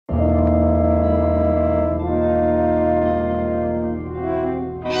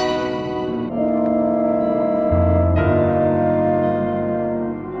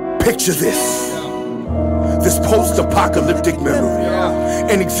Picture this post-apocalyptic memory.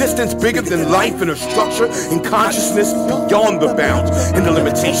 An existence bigger than life, and a structure and consciousness beyond the bounds and the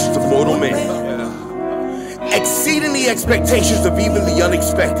limitations of mortal man. Exceeding the expectations of even the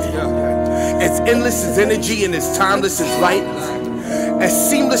unexpected. As endless as energy and as timeless as light. As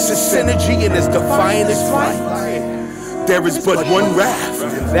seamless as synergy and as defiant as flight. There is but one Raf,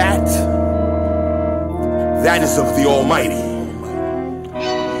 and that is of the Almighty.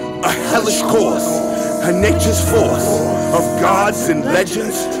 A hellish course, a nature's force, of gods and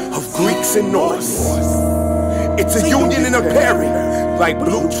legends, of Greeks and Norse. It's a union and a pairing, like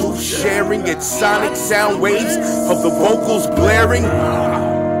Bluetooth sharing its sonic sound waves of the vocals blaring.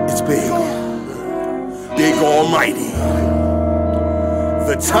 It's big Almighty.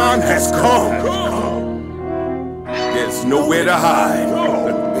 The time has come. There's nowhere to hide.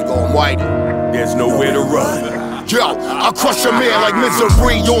 Big Almighty. There's nowhere to run. Yo, I crush a man like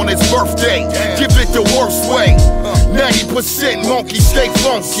misery on his birthday. Give it the worst way. 90% monkey, stay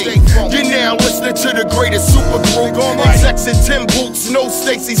funky. You're now listening to the greatest super group. Execs in Tim boots, no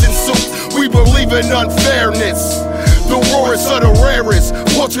Stacy's in suits. We believe in unfairness. The rawest of the rarest.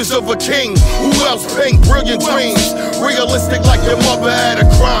 Portraits of a king. Who else paint brilliant dreams? Realistic like your mother at a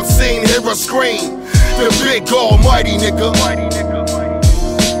crime scene. Hear her scream. The big Almighty, nigga.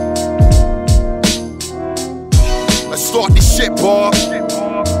 Let's start this shit, Bob.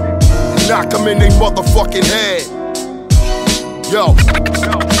 Knock them in their motherfucking head. Yo.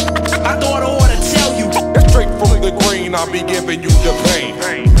 I thought I ought to tell you. Straight from the green, I'll be giving you the pain.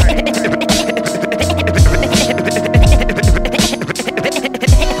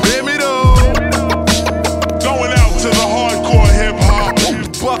 Hear me though. Going out to the hardcore hip-hop.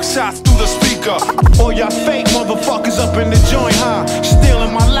 Buckshots through the speaker. All y'all fake motherfuckers up in the joint, huh?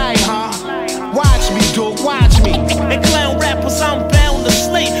 Stealing my light, huh? Watch me, dude, watch me. And clown rappers, I'm bound to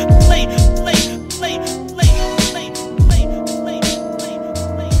slay.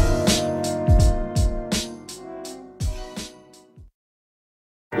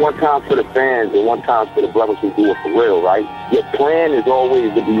 One time for the fans and one time for the brothers who do it for real, right? Your plan is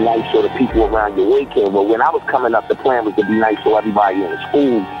always to be nice so the people around your way can. But when I was coming up, the plan was to be nice so everybody in the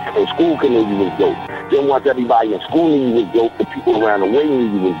school can know you was dope. Then once everybody in school knew you was dope, the people around the way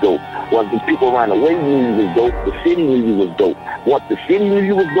knew you was dope. Once the people around the way knew you was dope, the city knew you was dope. Once the city knew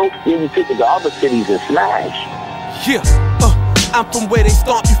you was dope, then you took it to other cities and smash. Yeah, I'm from where they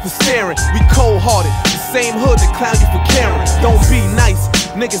stomp you for staring. We cold-hearted, the same hood that clown you for caring. Don't be nice.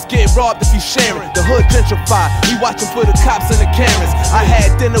 Niggas get robbed if you sharing. The hood gentrified, we watching for the cops and the cameras. I had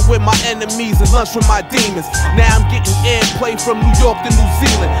dinner with my enemies and lunch with my demons. Now I'm getting airplay from New York to New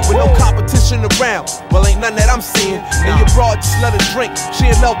Zealand with no competition around. Well, ain't none that I'm seeing. And your broad just let her drink, she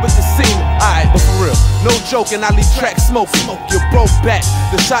in love with the semen. Alright, but for real, no joking, I leave tracks smoking. You're broke back,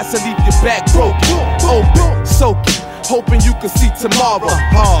 the shots will leave your back broken. Open, soaking. Hoping you can see tomorrow.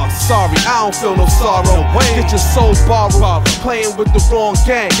 Sorry, I don't feel no sorrow. Get your soul borrowed, playing with the wrong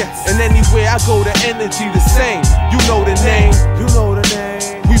gang. And anywhere I go, the energy the same. You know the name.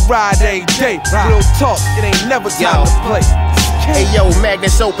 We ride every day. Real talk, it ain't never time to play. Hey yo,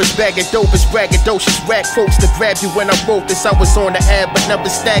 Magnus Opus, bag of dope is braggadocious. Rap folks to grab you when I wrote this. I was on the ad, but never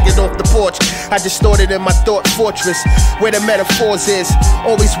staggered off the porch. I distorted in my thought fortress, where the metaphors is.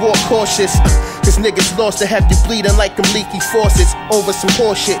 Always walk cautious, cause niggas lost to have you bleeding like them leaky faucets over some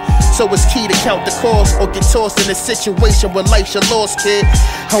horseshit. So it's key to count the cost or get tossed in a situation where life's your lost, kid.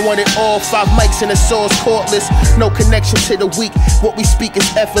 I want it all, 5 mics and a source cordless. No connection to the weak, what we speak is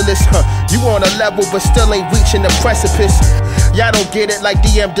effortless. You on a level but still ain't reaching the precipice. Y'all don't get it like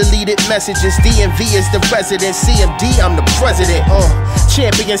DM deleted messages. DMV is the resident, CMD, I'm the president.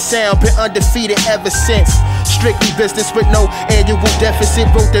 Champion sound, been undefeated ever since. Strictly business with no annual deficit.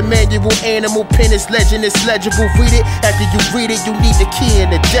 Wrote the manual, animal pen is legend, it's legible. Read it, after you read it, you need the key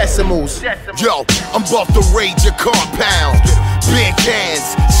in the decimals. Yo, I'm about to raid your compound. Big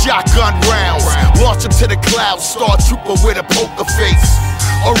hands, shotgun rounds. Launch them to the clouds, star trooper with a poker face.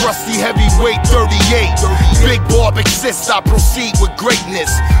 A rusty heavyweight 38. BigBob exists, I proceed with greatness.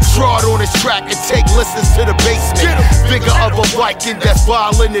 Trod on his track and take listens to the basement. Figure of a Viking that's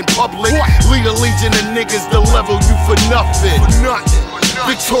violent in public. Lead a legion of niggas to level you for nothing.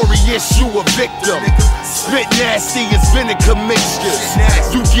 Victorious, you a victim. Spit nasty as vinegar mixtures.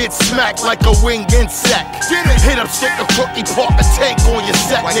 You get smacked like a winged insect. Hit up, stick a cookie, park a tank on your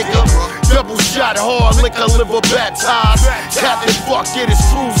set, nigga. Double shot hard, liquor, liver baptized. Captain, fuck it, it's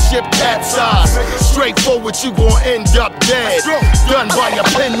cruise ship capsized. Straightforward, you gon' end up dead. Done by a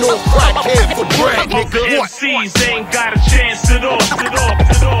pen, no crackhead for bread, nigga. MCs ain't got a chance at all.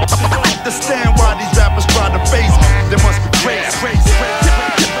 Understand why these rappers try to face me. There must be crazy.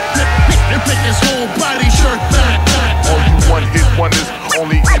 and pick his whole body shirt back. All you one-hit wonders,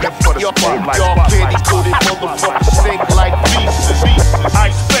 only in it for the spotlight. Y'all candy coated motherfuckers stink like pieces. I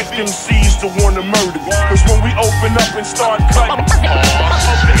expect MCs to want to murder me, cause when we open up and start cutting,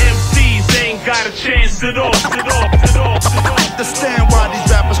 The MCs ain't got a chance at all. Understand why these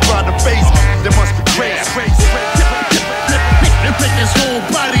rappers try to face me. There must be grace. And pick his whole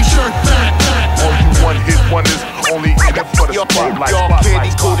body shirt back. all you one-hit wonders, only in it for the spotlight. Y'all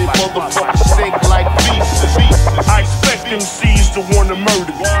candy coated motherfuckers stink like pieces. I expect MCs to want to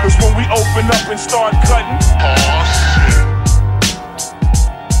murder me, cause when we open up and start cutting,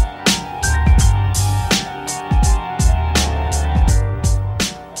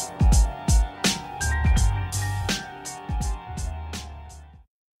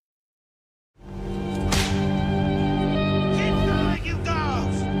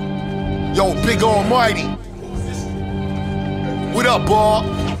 Yo, Big Almighty. What up, Bob?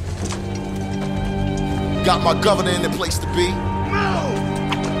 Got my governor in the place to be.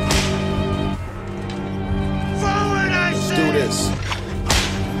 Forward, I Let's say. do this.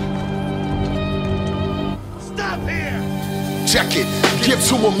 Stop here. Check it. Give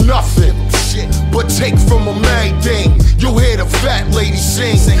to him nothing, but take from him everything. You hear the fat lady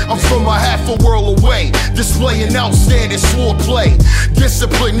sing. I'm from a half a world away, displaying outstanding swordplay.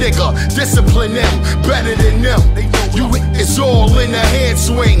 Discipline, nigga, discipline them, better than them. You, it's all in the hand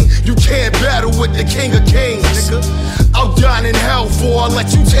swing. You can't battle with the king of kings. I'll dine in hell for I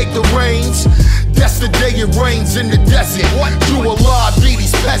let you take the reins. That's the day it rains in the desert. You alive, be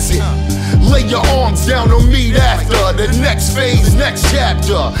these peasant. Lay your arms down on me after the next phase, next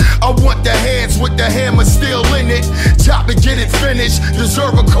chapter. I want the hands with the hammer still in it. Chop to get it finished,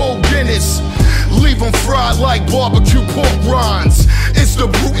 deserve a cold Guinness. Leave them fried like barbecue pork rinds. It's the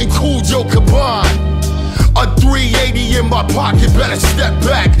brute and cool Joe Cabane. A 380 in my pocket, better step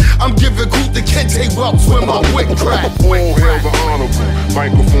back. I'm giving Groot the Kente welts with my wick crack. all hail the honorable,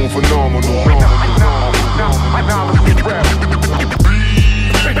 microphone phenomenal.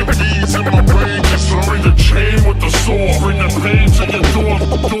 Bees in my brain, just bring the chain with the sword, bring the pain to your door.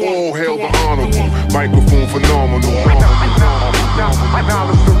 All hail the honorable, microphone phenomenal.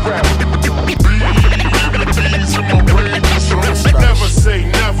 Bees in my brain, just never say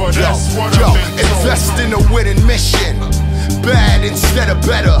never, that's what I've been told. Invest in a winning mission. Bad instead of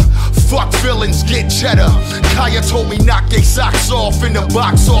better. Fuck feelings, get cheddar. Kaya told me knock they socks off in the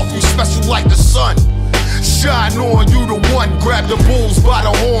box off. You special like the sun. Shine on, you the one. Grab the bulls by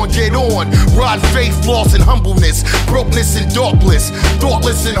the horn, get on. Rod faith, loss and humbleness. Brokenness and darkness.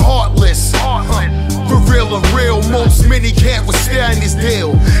 Thoughtless and heartless. For real and real, most many can't withstand this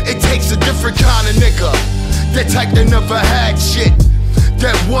deal. It takes a different kind of nigga. That type that never had shit.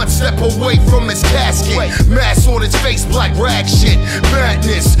 That one step away from his casket. Mask on his face, black rag shit.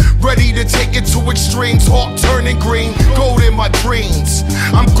 Madness, ready to take it to extremes. Heart turning green, gold in my dreams.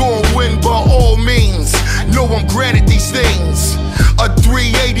 I'm gonna win by all means. Know I'm granted these things. A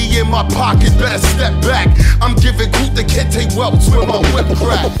 380 in my pocket, better step back. I'm giving Groot the Kente welts with my whip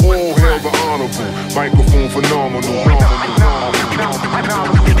crack. All hail the honorable, microphone phenomenal.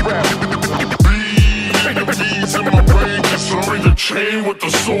 Bees in my brain, just bring the chain with the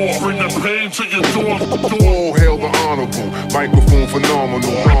sword, bring the pain to your door. All hail the honorable, microphone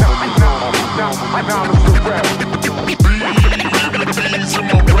phenomenal. Bees in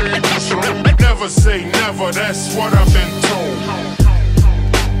my brain, just never say never, that's what I've been told.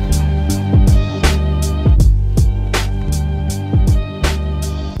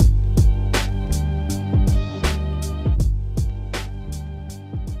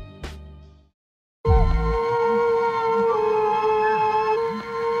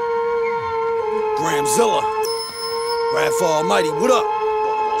 Zilla, Raf Almighty, what up?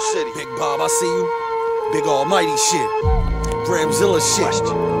 City. BigBob, I see you. Big Almighty shit. Zilla shit.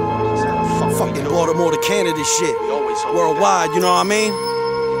 Fucking Baltimore to Canada shit. Worldwide, you know what I mean?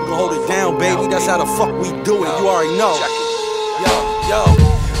 We gon' hold it down, baby. That's how the fuck we do it. You already know.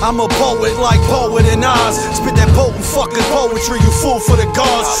 Yo. I'm a poet like Poet and Oz. Spit that potent fucking poetry, you fool for the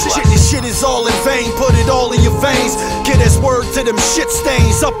gods. This shit is all in vain, put it all in your veins. Get this word to them shit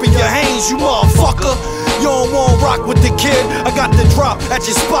stains up in your hands, you motherfucker. You don't wanna rock with the kid. I got the drop at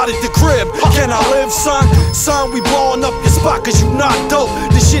your spot at the crib. Can I live, son? Son, we blowing up your spot cause you not dope.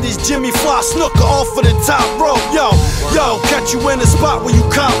 This shit is Jimmy Fly Snooker off of the top rope. Yo, catch you in the spot where you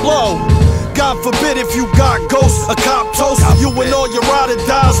cop low. God forbid if you got ghosts, a cop toast. You and all your ride or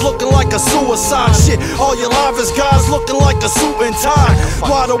dies looking like a suicide shit. All your livest guys looking like a suit and tie.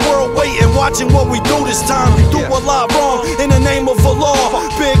 While the world waiting, watching what we do this time. You do a lot wrong in the name of a law.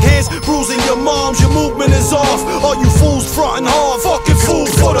 Big hands bruising your moms, your movement is off. All you fools fronting hard, fucking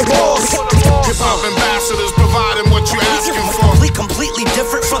fools for the boss.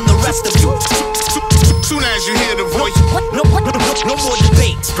 as you hear the voice. No more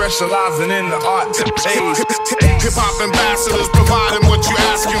debate. Specializing in the art that pays. Hip-hop ambassadors providing what you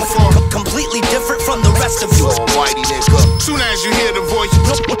asking for. Completely different from the rest of you. Almighty nigga. Soon as you hear the voice.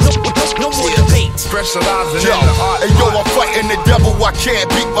 No more debate. Specializing in the art. And yo, I'm fighting the devil, I can't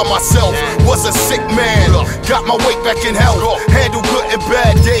beat by myself. Was a sick man, got my weight back in health. Handle good and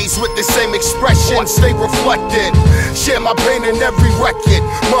bad days with the same expression. Stay reflected, share my pain in every record.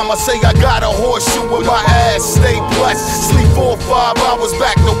 Mama say I got a horseshoe in my ass. Stay blessed, sleep 4 or 5 hours,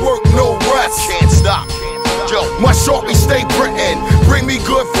 back to work, no rest. Can't stop. Yo, my shorty stay Britain. Bring me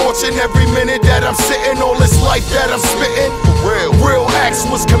good fortune every minute that I'm sitting. All this life that I'm spitting. Real acts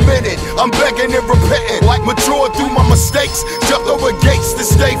was committed. I'm begging and repenting. Matured through my mistakes. Jumped over gates to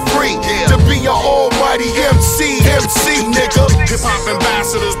stay free. To be an almighty MC, nigga. Hip-hop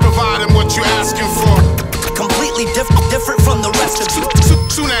ambassadors providing what you asking for. Completely different from the rest of you.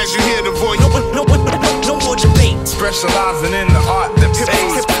 Soon as you hear the voice. No more debate. Specializing in the art that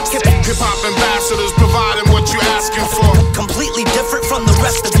pays. Hip-hop ambassadors providing what you asking for. Completely different from the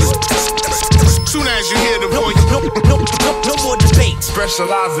rest of you. Soon as you hear the voice. No more debate.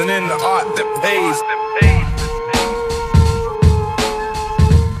 Specializing in the art that pays.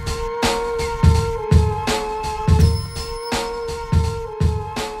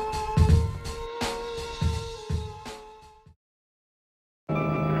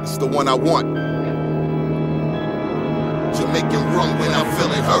 It's the one I want. Jamaican Rhum when I'm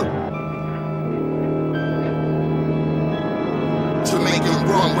feeling hurt. Jamaican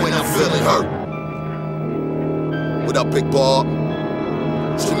Rhum when I'm feeling hurt. What up, BigBob?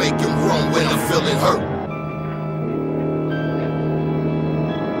 Jamaican Rhum when I'm feeling hurt.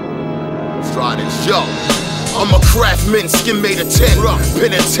 Let's try this, yo. I'm a craftsman, skin made of tin.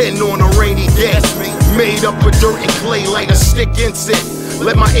 Pin a tin on a rainy day. Made up of dirt and clay like a stick incense.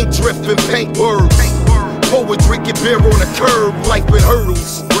 Let my ink drip and paint words. Poetry get beer on the curb, life with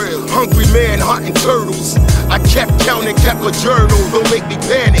hurdles. Hungry man hunting turtles. I kept counting, kept a journal, don't make me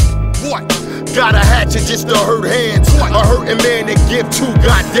panic. What? Got a hatchet just to hurt hands. A hurting man that give 2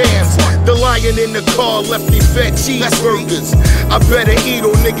 goddams. The lion in the car left me fed cheeseburgers. I better eat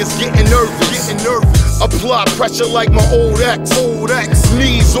or niggas getting nervous. Apply pressure like my old ex.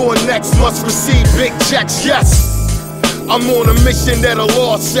 Knees on necks, must receive big checks, yes. I'm on a mission that a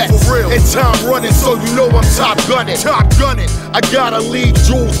law sets. And time running, so you know I'm top gunning. I gotta leave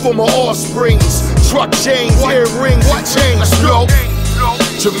jewels for my offsprings. Truck chains, earrings, and chains. Yo.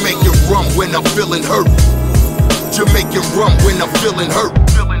 Jamaican Rhum when I'm feeling hurt. Jamaican Rhum when I'm feeling hurt.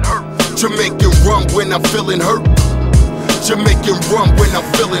 Jamaican Rhum when I'm feeling hurt. Jamaican Rhum when I'm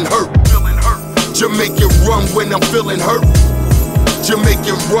feeling hurt. Jamaican Rhum when I'm feeling hurt.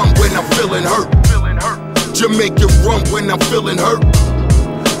 Jamaican Rhum when I'm feeling hurt. Jamaican Rhum when I'm feeling hurt.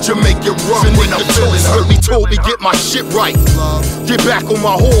 Jamaican Rhum when I'm feeling hurt. He told me get my shit right. Get back on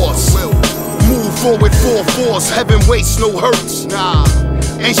my horse. Move forward 4-4s. Heaven waits no hurts.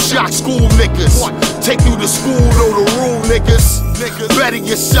 Ain't shock school niggas. Take you to school, know the rule niggas. Better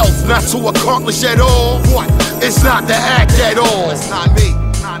yourself, not to accomplish at all. It's not to act at all. It's not me.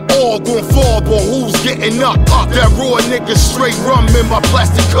 All gon' fall, but who's getting up? That raw nigga straight rum in my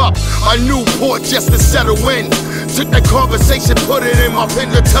plastic cup. A Newport just to settle in. Took that conversation, put it in my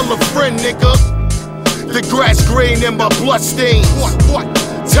pen to tell a friend, nigga. The grass green and my blood stains.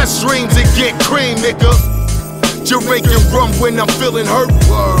 Test streams and get cream, nigga. Jamaican Rhum when I'm feeling hurt.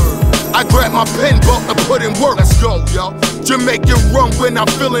 I grab my pen belt to put in work. Let's go, yo. Jamaican Rhum when I'm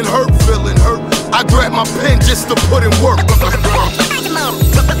feeling hurt. I grab my pen just to put in work.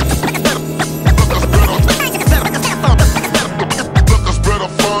 Lookers better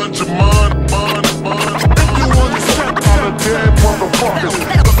find your mind. You want to step on a dead motherfucker.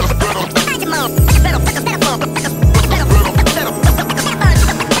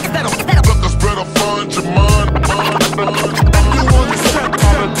 Lookers better find your mind. You want to step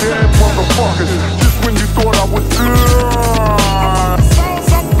on a dead motherfucker. Just when you thought I would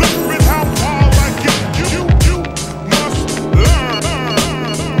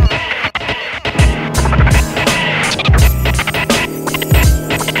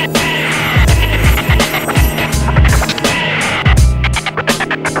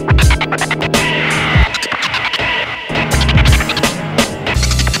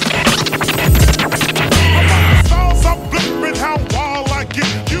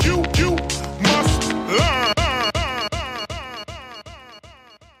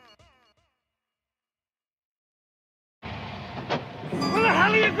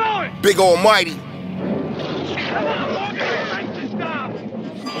Big Almighty.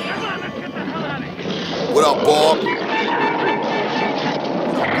 What up, Bob?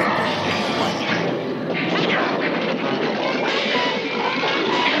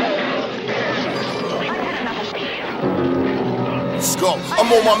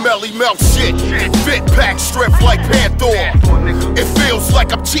 I'm on my Melly Melt shit. Fit pack strength like Panther. It feels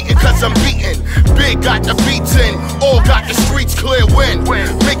like I'm cheating cause I'm beaten. Big got the beats in, all got the streets clear win.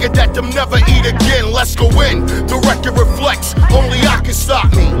 Make it that them never eat again, let's go in. The record reflects, only I can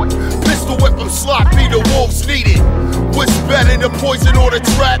stop me. Pistol whip them sloppy, the wolves need it. What's better, the poison or the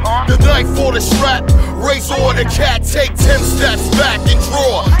trap? The knife or the strap? Razor or the cat, take 10 steps back and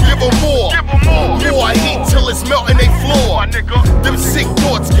draw. Give them more. More heat till it's melting they floor. Them sick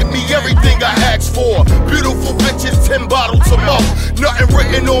thoughts give me everything I asked for. Beautiful bitches, 10 bottles of mo. Nothing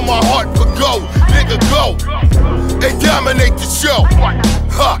written on my heart but go. Nigga, go. And dominate the show.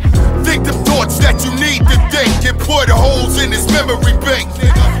 Huh. Think the thoughts that you need to think and put holes in this memory bank.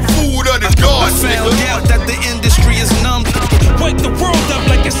 Food of the gods, I found out that the industry is numb. Wake the world up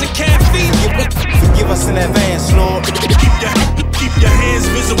like it's a caffeine. Give us an advance, Lord. Keep your hands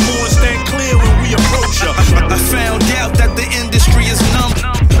visible and stand clear when we approach ya. I found out that the industry is numb.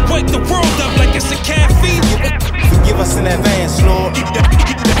 Wake the world up like it's a caffeine. Give us an advance, Lord.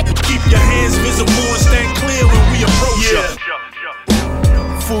 Keep your hands visible and stand clear when we approach ya.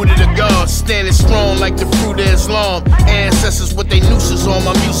 Food of the gods, standing strong like the fruit of Islam. Ancestors with their nooses on,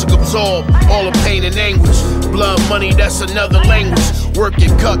 my music absorb all the pain and anguish. Blood money, that's another language.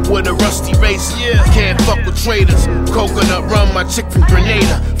 Working cut with a rusty razor. Can't fuck with traitors. Coconut rum, my chick from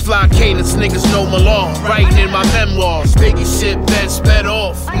Grenada. Fly cadence, niggas know Milan. Writing in my memoirs. Biggie shit, bed sped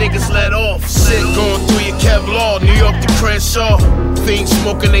off. Niggas let off. Shit going through your Kevlar. New York to Crenshaw. Fiends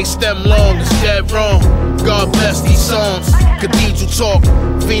smoking they stem long, it's dead wrong. God bless these songs. Cathedral talk.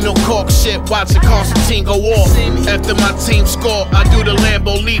 Vino cork shit, watching Constantine go off. After my team score, I do the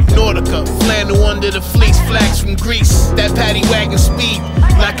Lambo leap, Nordica. Flannel under the fleece, flags from Greece. That paddy wagon speed,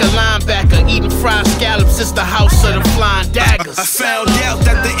 like a linebacker. Eating fried scallops, it's the house of the flying daggers. I found out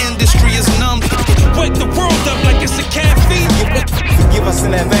that the industry is numb. Wake the world up like it's a caffeine. Give us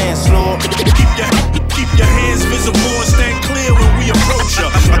an advance, Lord. Keep your hands visible and stand clear when we approach ya.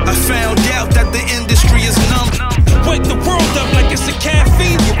 I found out that the industry is numb. Wake the world up like it's a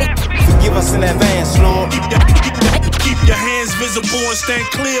caffeine. Give us an advance, Lord. Keep your hands visible and stand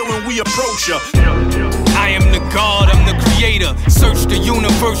clear when we approach ya. I am the God, I'm the creator. Search the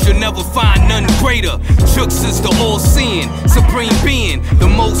universe, you'll never find none greater. Juxx is the all-seeing, supreme being, the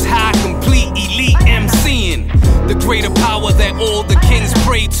most high, complete, elite MCing. The greater power that all the kings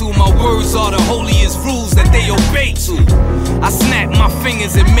pray to. My words are the holiest rules that they obey to. I snap my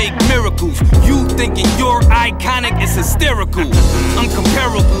fingers and make miracles. You thinking you're iconic is hysterical.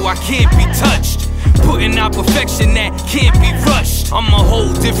 Uncomparable, I can't be touched. Putting out perfection that can't be rushed. I'm a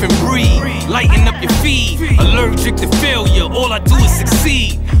whole different breed, lighten up your feed. Allergic to failure, all I do is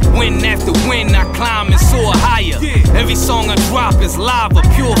succeed. Win after win, I climb and soar higher. Every song I drop is lava,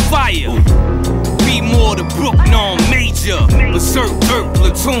 pure fire. Be more the Brook, non major. Berserk, dirt,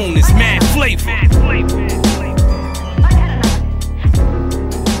 platoon is mad flavor.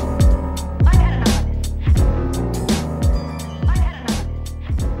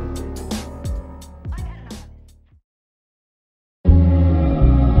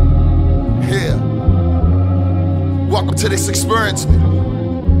 Welcome to this experience.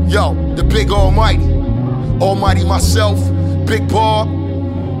 Yo, the big almighty. Almighty myself, BigBob.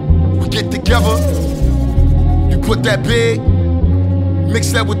 We get together. You put that big,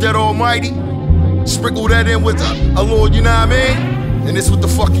 mix that with that almighty, sprinkle that in with a little, you know what I mean? And this what the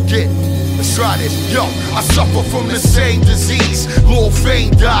fuck you get. Let's try this. Yo, I suffer from the same disease. Lil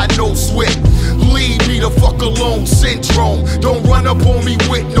Fame died, no sweat. Leave me the fuck alone syndrome. Don't run up on me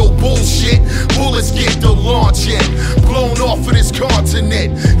with no bullshit. Bullets get the launching. Blown off of this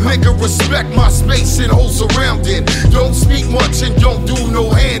continent. Nigga, respect my space and hoes around it. Don't speak much and don't do no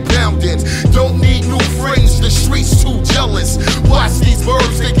hand pounding. Don't need new friends, the streets too jealous. Watch these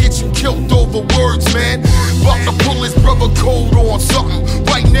birds, they get you killed over words, man. About to pull his brother code on something.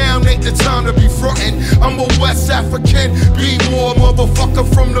 Right now ain't the time to be frontin'. I'm a West African, be more motherfucker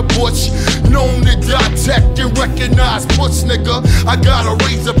from the bush. Known to detect and recognize push, nigga. I got a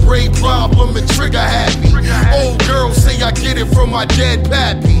razor braid problem and trigger happy. Old girls say I get it from my dead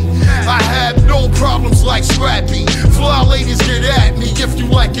pappy. I have no problems like Scrappy. Fly ladies get at me if you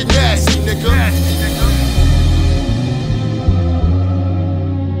like it nasty, nigga.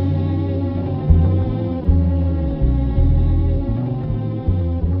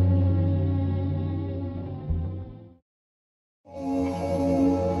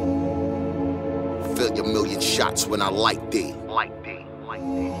 Feel your million shots when I light thee.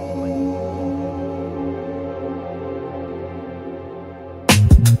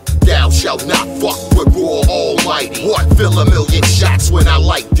 shall not fuck with Raw Almighty. What? Fill a million shots when I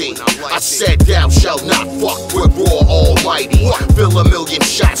light thee. I said thou shalt not fuck with Raw Almighty. What? Fill a million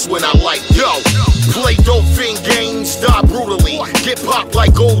shots when I light thee. Yo, play dope fiend games, die brutally. Get popped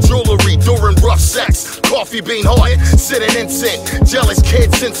like gold jewelry during rough sex. Coffee bean heart, sit an instant. Jealous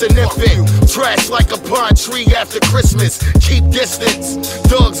kid since an infant. Trash like a pine tree after Christmas. Keep distance.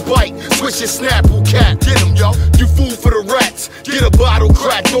 Dogs bite, twist your snapple cat. Get him, yo. You fool for the rats. Get a bottle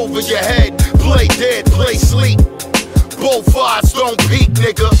cracked over your head. Play dead, play sleep. Both fives don't peak,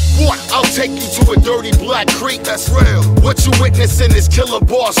 nigga. What? I'll take you to a dirty black creek. That's real. What you witnessing is killer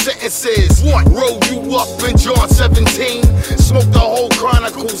bar sentences. What? Roll you up in John 17. Smoke the whole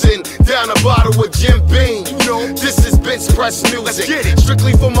Chronicles and down a bottle of Jim Beam. You know, this is bench press music.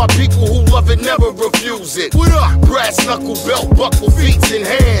 Strictly for my people who love it, never refuse it. What up? Brass knuckle, belt buckle, feet and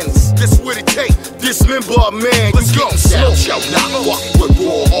hands. This what it take. Dismember a man. Let's go. Thou shalt not fuck with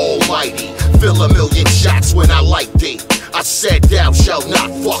Raw Almighty. Fill a million shots when I light thee. I said thou shalt not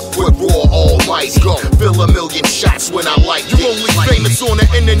fuck with Raw Almighty. Go. Fill a million shots when I light thee. You only famous on the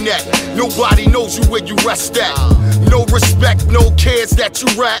internet. Nobody knows you where you rest at. No respect, no cares that you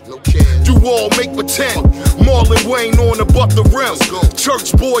rap. You all make pretend. Marlon Wayne on above the rim.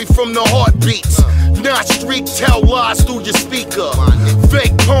 Church boy from the heartbeats. Not street, tell lies through your speaker.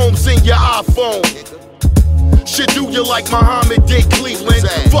 Fake poems in your iPhone. Should do you like Muhammad did Cleveland.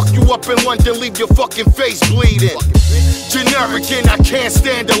 Fuck you up in London, leave your fucking face bleeding. Generic and I can't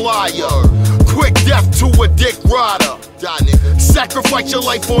stand a liar. Quick death to a dick rider. Sacrifice your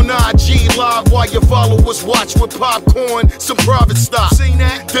life on IG Live while your followers watch with popcorn, some private stock.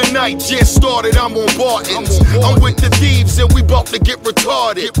 The night just started, I'm on Barton's. I'm with the thieves and we bout to get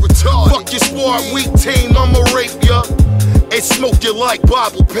retarded. Fuck your Smart Week team, I'ma rape ya and smoke you like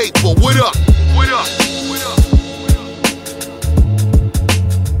Bible paper. What up? What up? What up?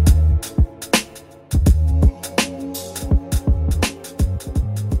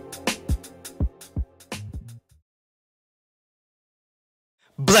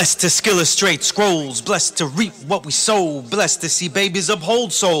 Blessed to skill illustrate scrolls, blessed to reap what we sow, blessed to see babies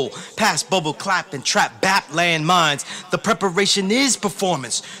uphold soul, pass bubble clap and trap bap landmines. The preparation is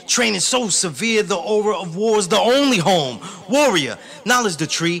performance, training so severe the aura of war is the only home. Warrior, knowledge the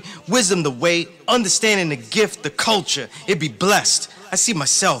tree, wisdom the way, understanding the gift, the culture, it be blessed. I see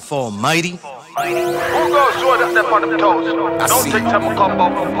myself almighty. Who goes short up there on them toes? Don't take time to come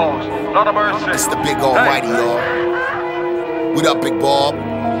out from pose. Not a mercy. It's the big almighty, y'all. What up,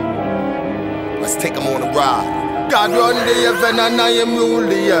 BigBob? Let's take them on a ride. God run the heaven and I am rule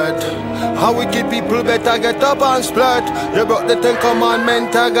the earth. How wicked people better get up and splurt. You broke the 10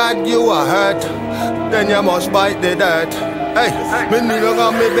 commandments, God you are hurt. Then you must bite the dirt. Hey, me kneel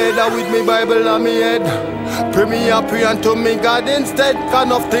on me bed with me Bible on me head. Pray me a pray unto me God instead.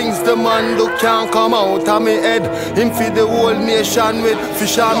 Kind of things the man do can't come out of me head. Him feed the whole nation with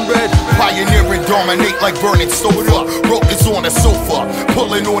fish and bread. Pioneer and dominate like burning soda. Wrote this on the sofa.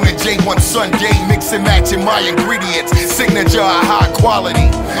 Pulling on a J1 Sunday. Mix and matching my ingredients. Signature high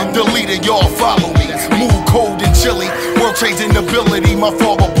quality. The leader, y'all follow me. Move cold and chilly. World changing ability, my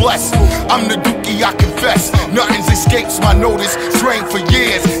father blessed. I'm the dookie, I confess. Nothing's escapes my notice. Trained for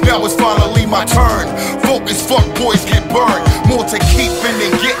years. Now it's finally my turn. Focus, fuck boys get burned. More to keeping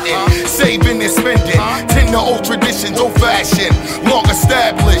than getting. Saving and spending. Tend to old traditions, old fashioned. Long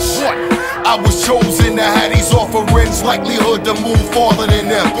established. I was chosen to have these offerings. Likelihood to move farther than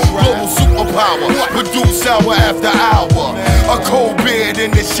them. Global superpower. Produce hour after hour. A cold beard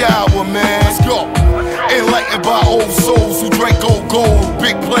in the shower, man. Let's go. Enlightened by old souls who drank old gold.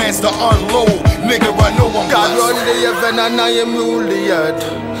 Big plans to unload. Nigga, I know I'm God run the heaven and I am rule the earth.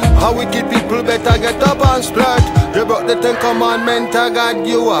 How wicked people better get up and splurt. You broke the 10 commandments, God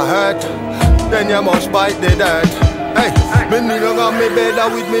you are hurt. Then you must bite the dirt. Hey, me kneel on me bed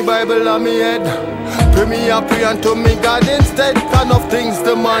with me Bible on me head. Pray me a pray unto me God instead. Kind of things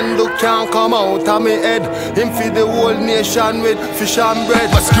the man do can't come out of me head. Him feed the whole nation with fish and bread.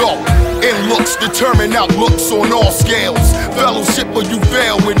 Let's go. In looks, determine outlooks on all scales. Fellowship or you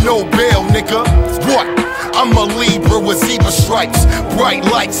fail with no bail, nigga. What? I'm a Libra with zebra stripes. Bright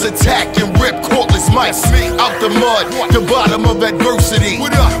lights attack and rip cordless mice. Out the mud, the bottom of adversity.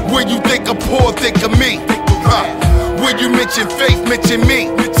 When you think of poor, think of me. When you mention faith, mention me.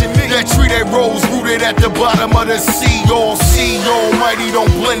 That tree that rose rooted at the bottom of the sea. All see, almighty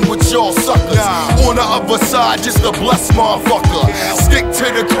don't blend with y'all suckers. On the other side, just a blessed motherfucker. Stick to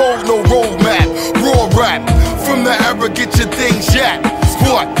the code, no roadmap. Raw rap, from the era, get your things yapped.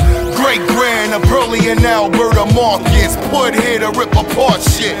 What? Great grand, a Burley and Alberta Marcus. Put here to rip apart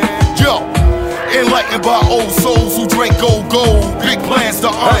shit. Yo. Enlightened by old souls who drank old gold. Big plans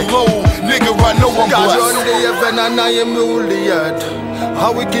to unload. God run the heaven and I am rule the earth.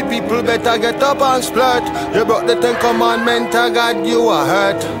 How wicked people better get up and splurt. You broke the 10 commandments, God, you are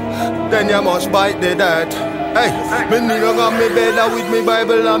hurt. Then you must bite the dirt. Hey, me kneel on me bed with me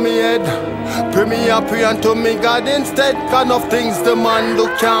Bible on me head. Pray me a pray unto me God instead. Kind of things the man do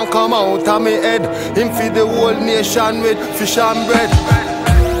can't come out of me head. Him feed the whole nation with fish and bread.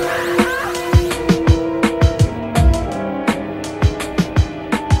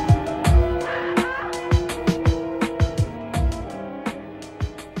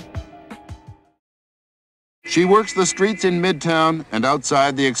 She works the streets in Midtown and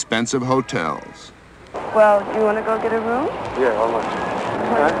outside the expensive hotels. Well, you want to go get a room? Yeah, how much?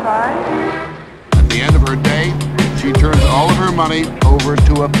 25? At the end of her day, she turns all of her money over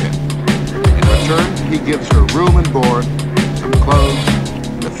to a pimp. In return, he gives her room and board, some clothes,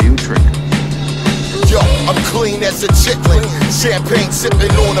 and a few trinkets. Yo, I'm clean as a chitlin. Champagne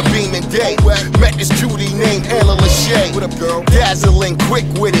sipping on a beaming day. Met this cutie named Anna Lachey. What up, girl? Dazzling, quick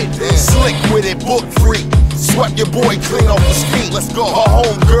with it, slick with it, book free. Swept your boy clean off his feet. Let's go. Her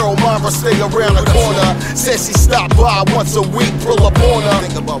home girl, Mama, stay around the corner. Says she stop by once a week, pull up on her.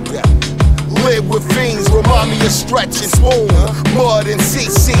 Think about that. Live with fiends, remind me of Stretch and Spoon. Mud and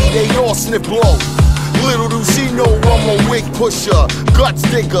CC, they all sniff blow. Little do she know I'm a wig pusher, guts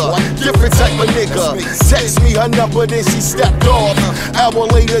digger, different type of nigga. Text me her number, then she stepped off. Hour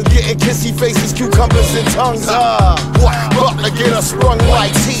later, getting kissy faces, cucumbers and tongues. About to get her sprung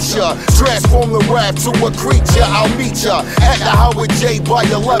like Tisha. Transform the rap to a creature, I'll meet ya at the Howard J by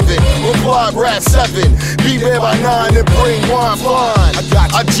 11. Reply rap 7, be there by 9 and bring wine fine.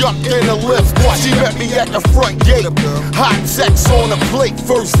 I jumped in the lift, she met me at the front gate. Hot sex on the plate,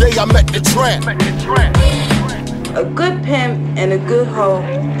 first day I met the tramp. A good pimp and a good hoe,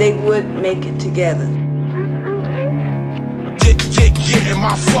 they would make it together. Getting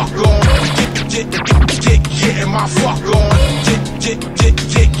my fuck on. Getting my fuck on.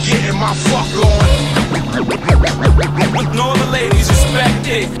 Getting my fuck on. All the ladies respect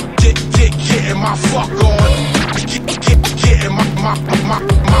it. Getting my fuck on. Getting my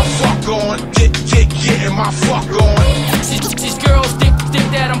fuck on. Getting my fuck on. These girls think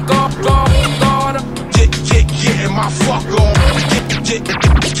that I'm gone. Getting my fuck on.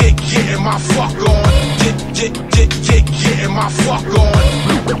 Getting my fuck on. Getting my fuck on.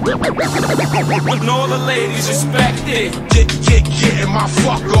 When all the ladies respect it. Getting my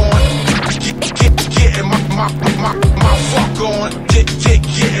fuck on. Getting my fuck on.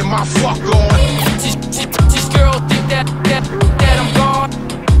 Getting my fuck on. These girls think that I'm gone.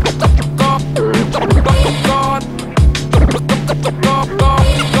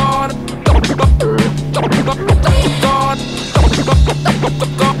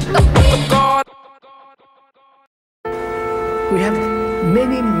 We have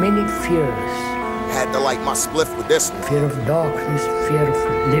many fears. Had to light my spliff with this one. Fear of darkness, fear of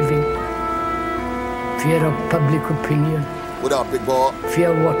living, fear of public opinion. What up, BigBob?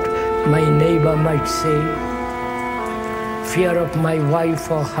 Fear what my neighbor might say. Fear of my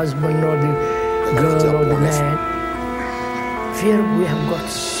wife or husband or the girl or the man. Fear, we have got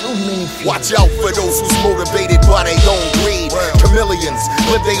so many fears. Watch out for those who's motivated by their own greed. Chameleons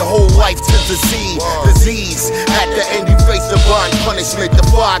live their whole life to disease. At the end you face divine punishment.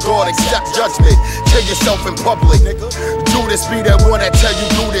 Defy God, accept judgment. Kill yourself in public. Judas be that one that tell you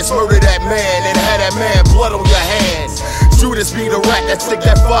do this. Murder that man and have that man blood on your hands. Judas be the rat that stick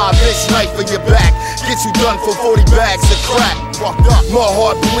that 5-inch knife in your back. Get you done for 40 bags of crack. My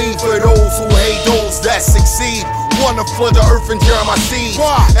heart bleeds for those who hate those that succeed. Wanna flood the earth and germ my seeds.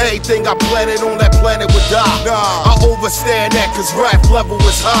 Anything I planted on that planet would die. I overstand that cause rap level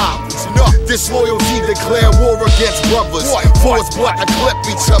is high. Disloyalty declare war against brothers. Force block to clip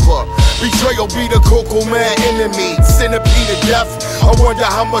each other. Betrayal be the cocoa man enemy. Centipede of death. I wonder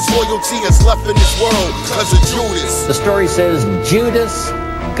how much loyalty is left in this world cause of Judas. The story says Judas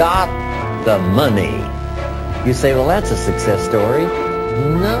got the money. You say, well, that's a success story.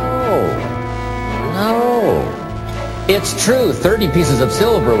 No. It's true, 30 pieces of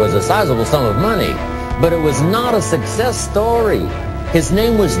silver was a sizable sum of money, but it was not a success story. His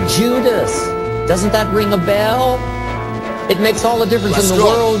name was Judas. Doesn't that ring a bell? It makes all the difference in the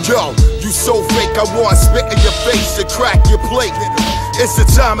world. Yo, you so fake, I want to spit in your face and crack your plate. It's the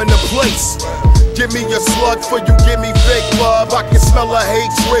time and the place. Give me your slug for you give me fake love. I can smell a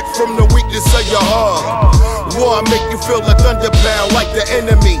hatred from the weakness of your hug. War make you feel a thunderbound like the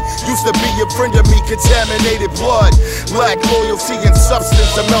enemy. Used to be a friend of me, contaminated blood. Lack loyalty and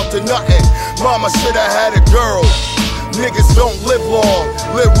substance amount to nothing. Mama shoulda had a girl. Niggas don't live long,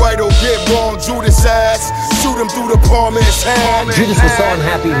 live right or get wrong. Judas ass, shoot him through the palm of his hand. Judas was so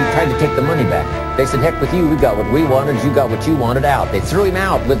unhappy he tried to take the money back. They said, heck with you, we got what we wanted, you got what you wanted out. They threw him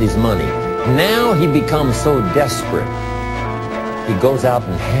out with his money. Now he becomes so desperate, he goes out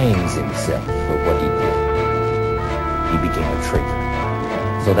and hangs himself for what he did. He became a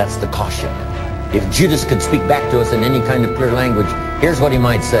traitor. So that's the caution. If Judas could speak back to us in any kind of clear language, here's what he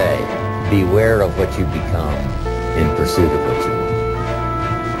might say. Beware of what you become in pursuit of what you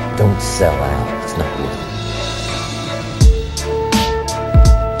want. Don't sell out. It's not worth it.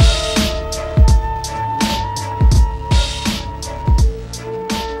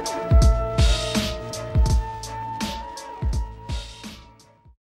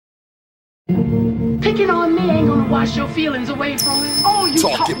 Picking on me ain't gonna wash your feelings away from it. Oh, you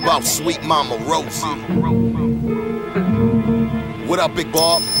talking about sweet mama Rosie. What up,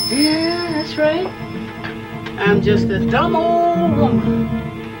 BigBob? Yeah, that's right. I'm just a dumb old woman.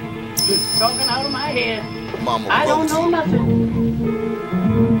 Talking out of my head. Mama I don't Rosie. know nothing.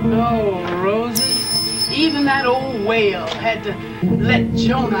 Oh, Rosie. Even that old whale had to let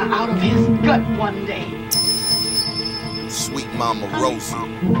Jonah out of his gut one day. Sweet mama Rosie.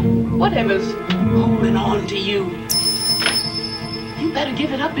 Whatever's holding on to you, you better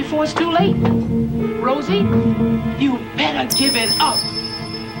give it up before it's too late. Rosie, you better give it up.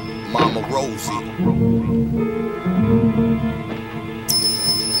 Mama Rosie.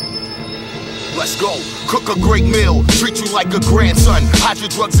 Let's go. Cook a great meal, treat you like a grandson. Hide your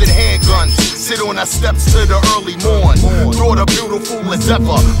drugs and handguns. Sit on our steps to the early morn. Daughter beautiful as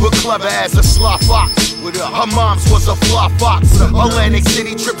ever, but clever as a sly fox. Her mom's was a fly fox. Atlantic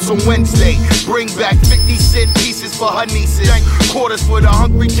City trips on Wednesday. Bring back 50-cent pieces for her nieces. Quarters for the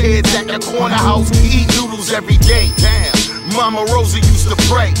hungry kids at the corner house. Eat noodles every day. Damn. Mama Rosie used to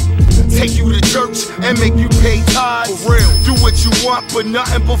pray. Take you to church and make you pay tithes. For real. Do what you want, but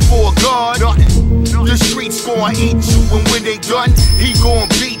nothing before God. Nothing. The streets gon' eat you, and when they done, he gon'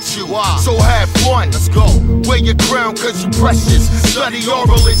 beat you. Wow. So have fun. Let's go. Wear your crown cause you precious. Study your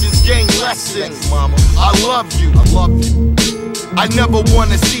religions, gain lessons. Mama. I love you. I love you. I never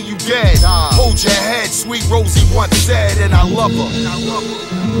wanna see you dead. Hold your head, sweet Rosie once said, and I love her.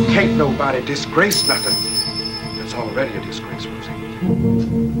 Can't nobody disgrace nothing. It's already a disgrace, Rosie.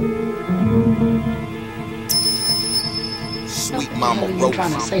 Sweet mama Rosie.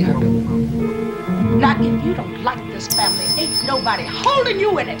 Trying to say her. Not if you don't like this family. Ain't nobody holding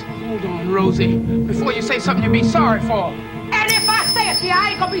you in it. Hold on, Rosie. Before you say something you be sorry for. And if I say it to you,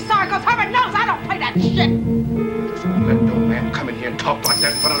 I ain't gonna be sorry, cause heaven knows I don't play that shit. Let no man come in here and talk like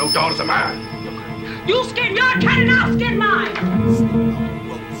that in front of no daughters of mine. You skin your cat and I'll skin mine.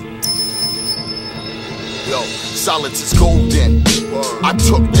 Yo, silence is golden. I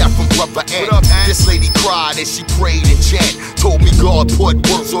took that from Brother Ant. This lady cried as she prayed and chant. Told me God put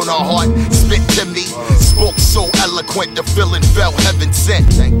words on her heart, spit to me. Spoke so eloquent, the feeling felt heaven sent.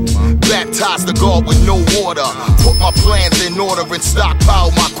 Baptized the God with no water. Put my plans in order and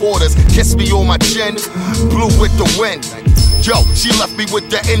stockpile my quarters. Kiss me on my chin, blew with the wind. Yo, she left me with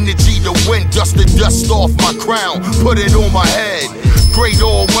the energy to win. Dust the dust off my crown, put it on my head. Great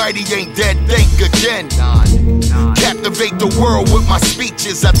Almighty ain't dead, think again. Captivate the world with my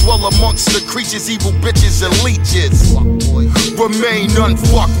speeches. I dwell amongst the creatures, evil bitches and leeches. Remain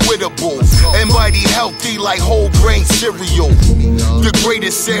unfuckwittable and mighty healthy like whole grain cereal. The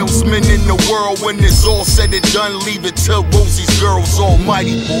greatest salesman in the world. When it's all said and done, leave it to Rosie's girls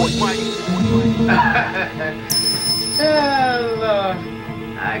almighty, boy. Oh, Lord.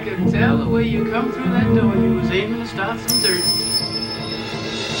 I could tell the way you come through that door you was aiming to start some dirt.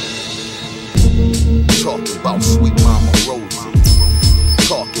 Talking about sweet mama Rosie.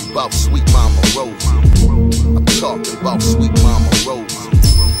 Talking about sweet mama Rosie. I'm talking about sweet mama Rosie.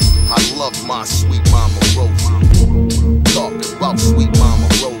 I love my sweet mama Rosie. Talking about sweet mama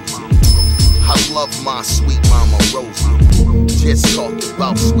Rosie. I love my sweet mama Rosie. Just talking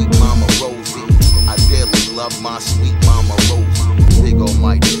about sweet mama Rosie. I dearly love my sweet mama Rosie. Big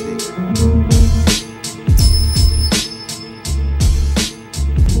almighty shit.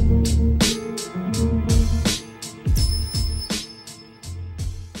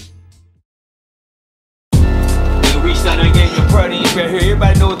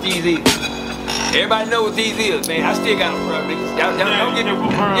 Everybody know what these is. Everybody know what these is, man. I still got them from niggas. Y'all don't get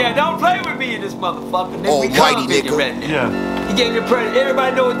yeah, don't play with me in this motherfucker. Almighty nigga. Right now. Yeah. He gave me a present.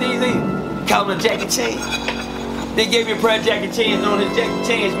 Everybody know what these is. Call them a jacket chain. They gave me a present jacket chains on his jacket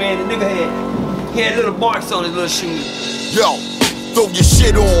chains, man. The nigga had He had little marks on his little shoes. Yo, throw your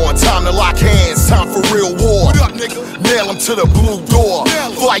shit on, time to lock hands, time for real war. What up, nigga? Nail him to the blue door.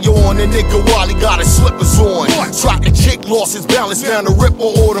 Fire on the nigga while he got his slippers on. Shot the chick, lost his balance down the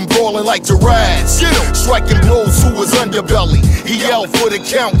ripple, or them brawling like giraffes. Striking blows to his underbelly. He yelled for the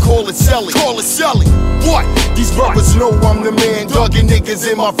count, call it Selly. Call it Selly. What? These brothers know I'm the man. Dugging niggas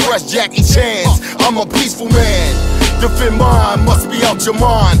in my fresh Jackie Chan's. I'm a peaceful man. Defend mine, must be out your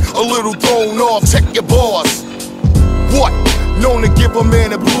mind. A little thrown off, check your boss. What? Known to give a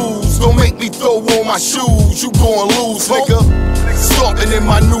man the blues. Don't make me throw on my shoes. You gon' lose, nigga. Stomping in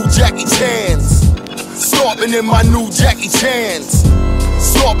my new Jackie Chan's. Stomping in my new Jackie Chan's.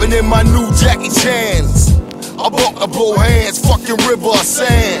 Stomping in my new Jackie Chan's. I bought to blow hands, fucking river of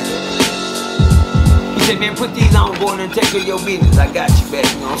sand. He said, man, put these on, boy, and take care of your business. I got you back,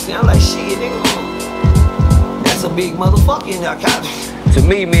 you know what I'm saying? I'm like, shit, nigga. That's a big motherfucking narcotic. To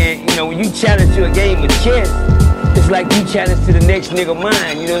me, man, you know, when you challenge to a game of chess, it's like you challenge to the next nigga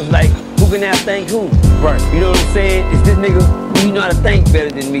mind. You know, it's like, who can out-think who? Right. You know what I'm saying? It's this nigga, you know how to think better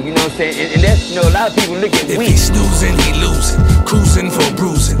than me, you know what I'm saying? And that's, you know, a lot of people look at If weak. he snoozing, he losing. Cruising for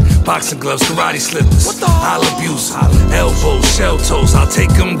bruising. Boxing gloves, karate slippers. I'll abuse him. Elbows, shell toes, I'll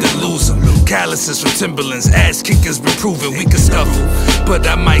take him to lose him. Calluses from Timberlands, ass kickers been proven we can scuffle. But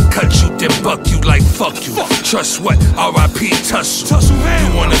I might cut you, then buck you like fuck you. Trust what? R.I.P. Tussle.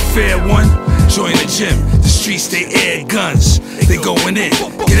 You want a fair one? Join the gym. The streets, they air guns. They going in.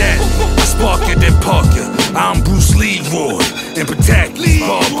 Get at it. I spark you, then park you. I'm Bruce Lee Roy. And protect you.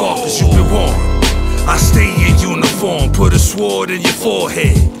 Bar cause you been warned. I stay in uniform, put a sword in your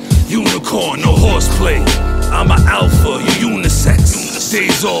forehead. Unicorn, no horseplay. I'm an alpha, you unisex.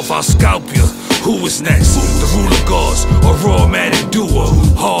 Days off, I'll scalp you. Who is next? The ruler guards, a raw-matic duo.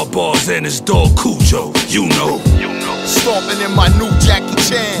 Hard bars and his dog Cujo, you know. Stomping in my new Jackie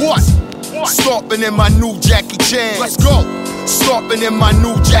Chan. What? Stomping in my new Jackie Chan. Let's go. Stomping in my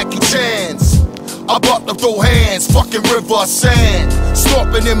new Jackie Chan's. I bought to throw hands, fucking river of sand.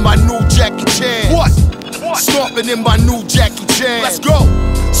 Stomping in my new Jackie Chan. What? Stomping in my new Jackie Chan. Let's go.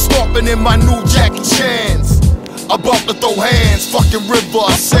 Stomping in my new Jackie Chan's. I bought to throw hands, fucking river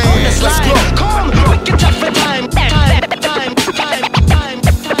of sand. Let's go. Come, we can touch for time.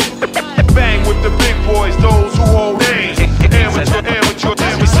 Bang with the big boys, those who hold names. Amateur.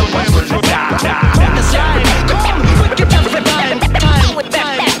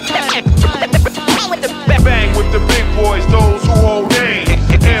 Bang with the big boys, those who hold names.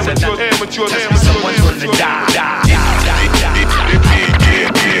 Amateur.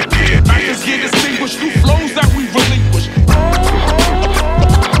 I just get distinguished through flows that we relinquish.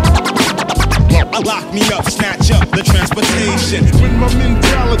 Lock me up, snatch up the transportation. When my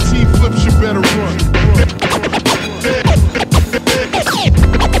mentality flips, you better run.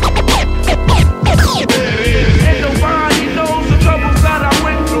 And nobody knows the troubles that I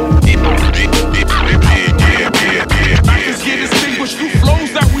went through. I just get distinguished through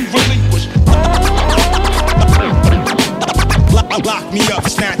flows that we relinquish. Lock me up,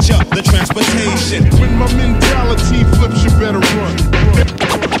 snatch up the transportation. When my mentality flips, you better run.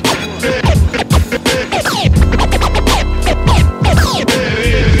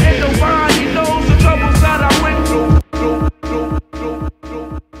 And nobody knows the troubles that I went through.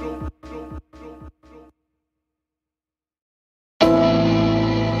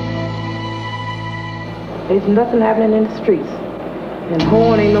 There's nothing happening in the streets. And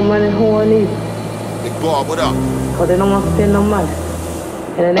horn ain't no money horn either. BigBob, what up? Cause they don't want to spend no money.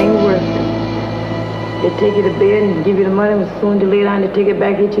 And it ain't worth it. They take you to bed and give you the money, and as soon as you lay down, they take it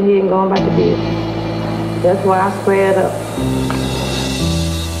back, hit your head, and go on back to bed. That's why I squared up.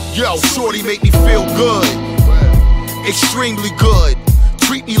 Yo, shorty make me feel good. Extremely good.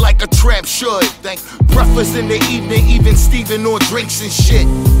 Treat me like a tramp should. Breakfast in the evening, even Steven on drinks and shit.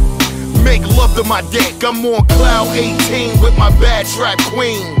 Make love to my dick. I'm on cloud 18 with my bad trap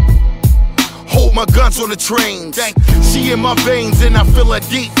queen. Hold my guns on the train. She in my veins and I feel her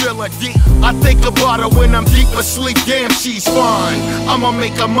deep. I think about her when I'm deep asleep. Damn, she's fine. I'ma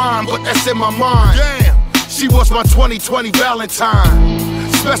make her mine, but that's in my mind. Damn, she was my 2020 Valentine.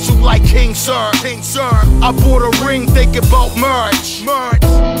 Special like King Sir. I bought a ring thinking about merch.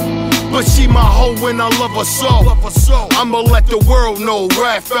 But she my hoe and I love her so. I'ma let the world know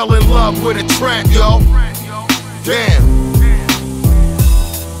Raf fell in love with a tramp, yo. Damn.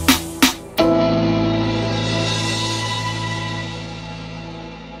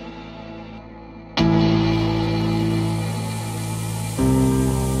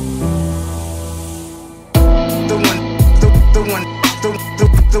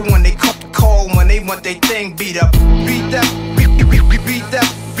 The one they call when they want they thing beat up. Beat beat that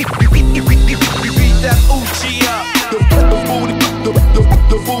Uchi up.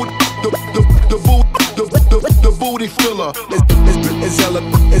 The booty filler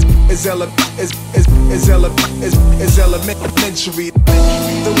is elementary.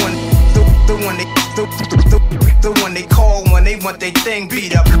 The one they call when they want their thing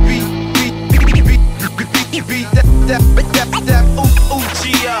beat up. Beat that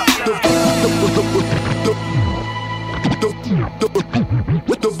Uchi up.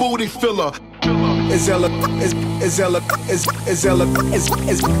 The booty filler is elementary.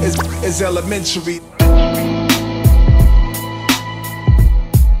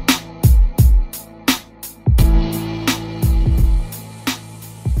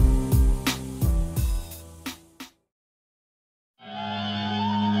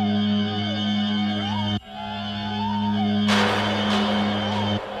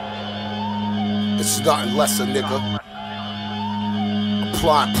 It's nothing less a nigga.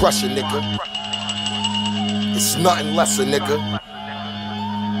 Applying pressure, nigga. It's nothing less a nigga.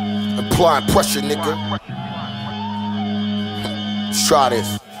 Applying pressure, nigga. Let's try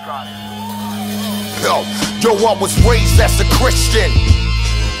this. Yo, I was raised as a Christian.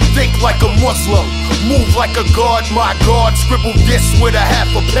 Think like a Muslim, move like a god, my God. Scribble this with a half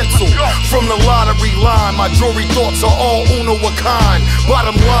a pencil. From the lottery line, my jewelry thoughts are all uno a kind.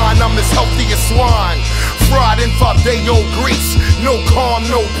 Bottom line, I'm as healthy as swine. Fried in 5-day-old grease, no calm,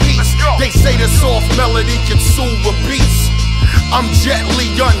 no peace. They say the soft melody can soothe a beast. I'm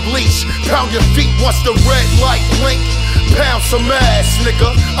gently unleashed. Pound your feet once the red light blink. Pound some ass,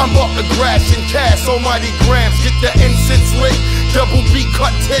 nigga. I'm about to crash and cast almighty grams. Get the incense lit. Double B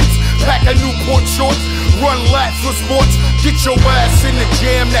cut tits. Pack a Newport shorts. Run laps for sports. Get your ass in the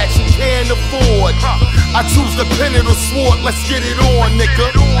jam that you can't afford. I choose the pen or the sword. Let's get it on,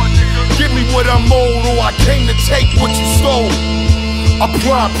 nigga. Give me what I'm owed, or I came to take what you stole.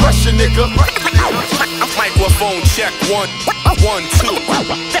 Apply pressure, nigga. Microphone check 1, 1, 2.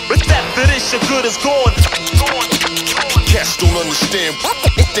 That finish your good is gone. Cats don't understand what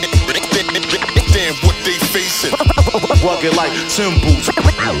they facing. Rugged like Timboots.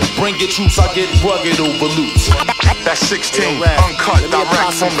 Bring your troops, I get rugged over loops. That's 16, uncut,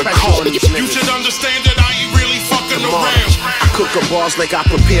 direct from the cold. You should understand that I ain't really fucking around. I cook up bars like I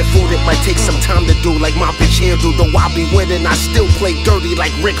prepare food. It might take some time to do, like my bitch here do. Though I be winning, I still play dirty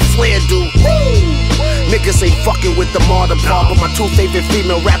like Ric Flair do. Niggas ain't fucking with the Martyr part, but my two favorite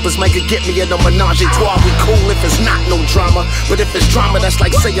female rappers might could get me in a menage a trois. We cool if it's not no drama, but if it's drama, that's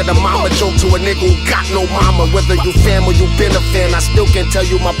like saying a mama joke to a nigga who got no mama. Whether you fan or you been a fan, I still can't tell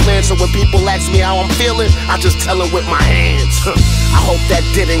you my plan. So when people ask me how I'm feeling, I just tell them with my hands. I hope that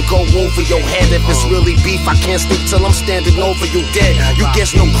didn't go over your head. If it's really beef, I can't sleep till I'm standing over you dead. You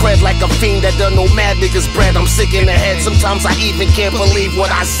get no cred like a fiend that done no mad niggas bread. I'm sick in the head, sometimes I even can't believe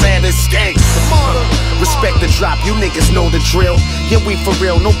what I said. It's Skanks. Respect the drop, you niggas know the drill. Yeah, we for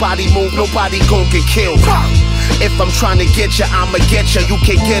real, nobody move, nobody gon' get killed. If I'm trying to get ya, I'ma get ya. You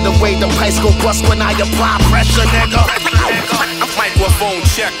can't get away, the pipes gon' bust when I apply pressure, nigga. Microphone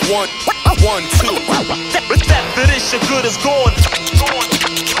check 1, 1, 2. That finish your good is gone.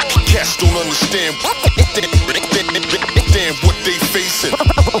 Cats don't understand what they facing.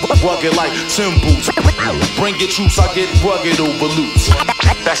 Rugged like Timboots. Bring your troops, I get rugged over loops.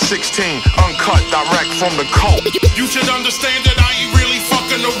 That's 16, uncut, direct from the cold. You should understand that I ain't really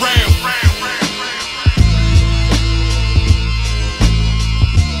fucking around.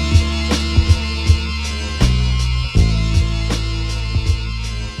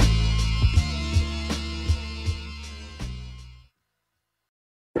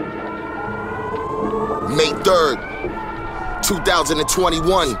 May 3rd,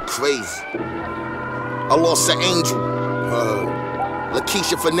 2021. Crazy. I lost an angel.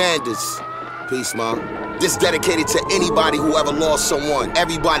 Kisha Funanders. Peace, man. This dedicated to anybody who ever lost someone.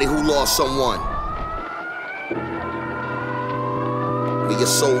 Everybody who lost someone. May your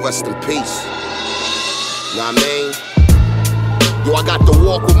soul rest in peace. Know what I mean? Yo, I got to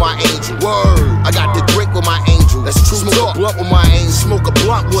walk with my angel. Word. I got to drink with my angel. That's true. Smoke a blunt with my angel. Smoke a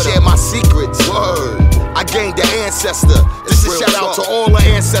blunt with her. Share my secrets. Word. I gained the ancestor. This is shout out to all the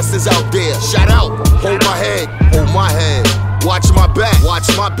ancestors out there. Shout out. Hold my head. Hold my head. Watch my back. Watch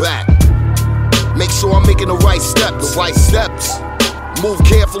my back. Make sure I'm making the right steps. The right steps. Move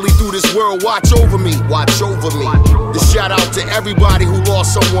carefully through this world. Watch over me. Watch over me. This shout out to everybody who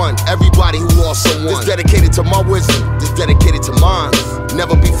lost someone. Everybody who lost someone. This dedicated to my wisdom. This dedicated to mine.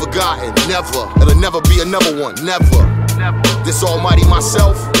 Never be forgotten. Never. It'll never be another one. Never. This almighty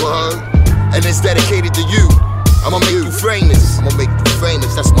myself. And it's dedicated to you. I'ma make you famous. I'ma make you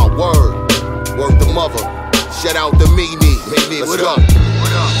famous. That's my word. Word to mother. Shout out to Mimi. Made me Let's go.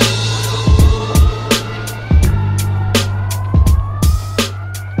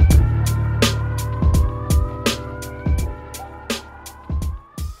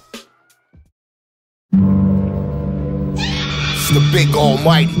 The big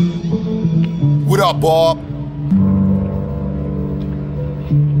almighty. What up, Bob?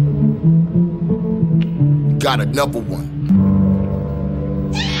 Got another one.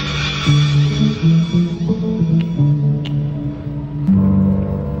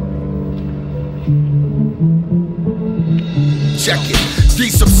 Check it.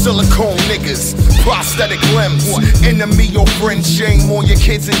 These some silicone niggas, prosthetic limbs. Enemy or friend, shame on your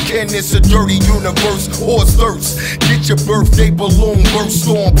kids and kin. It's a dirty universe, horse thirst. Get your birthday balloon burst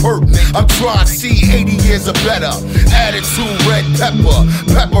on perk. I'm trying to see 80 years or better. Attitude, red pepper,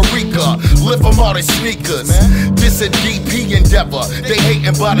 paprika. Lift them out of sneakers. This a DP endeavor. They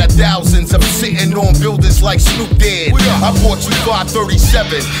hating by the thousands. I'm sitting on buildings like Snoop did. I bought you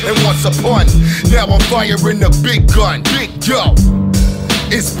 537 and once a pun. Now I'm firing the big gun. Big yo.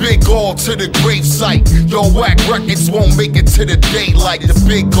 It's big all to the grave site. Your whack records won't make it to the daylight. The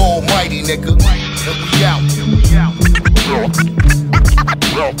big almighty nigga. And we out.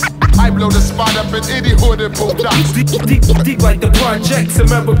 I blow the spot up in any hood and boom dots. Deep like the projects,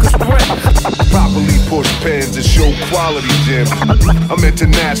 America's threat. Properly push pens and show quality gems. I'm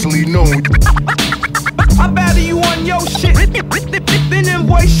internationally known. I battle you on your shit, then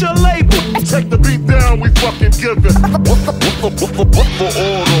embrace your label. Take the beat down, we fucking give it. For all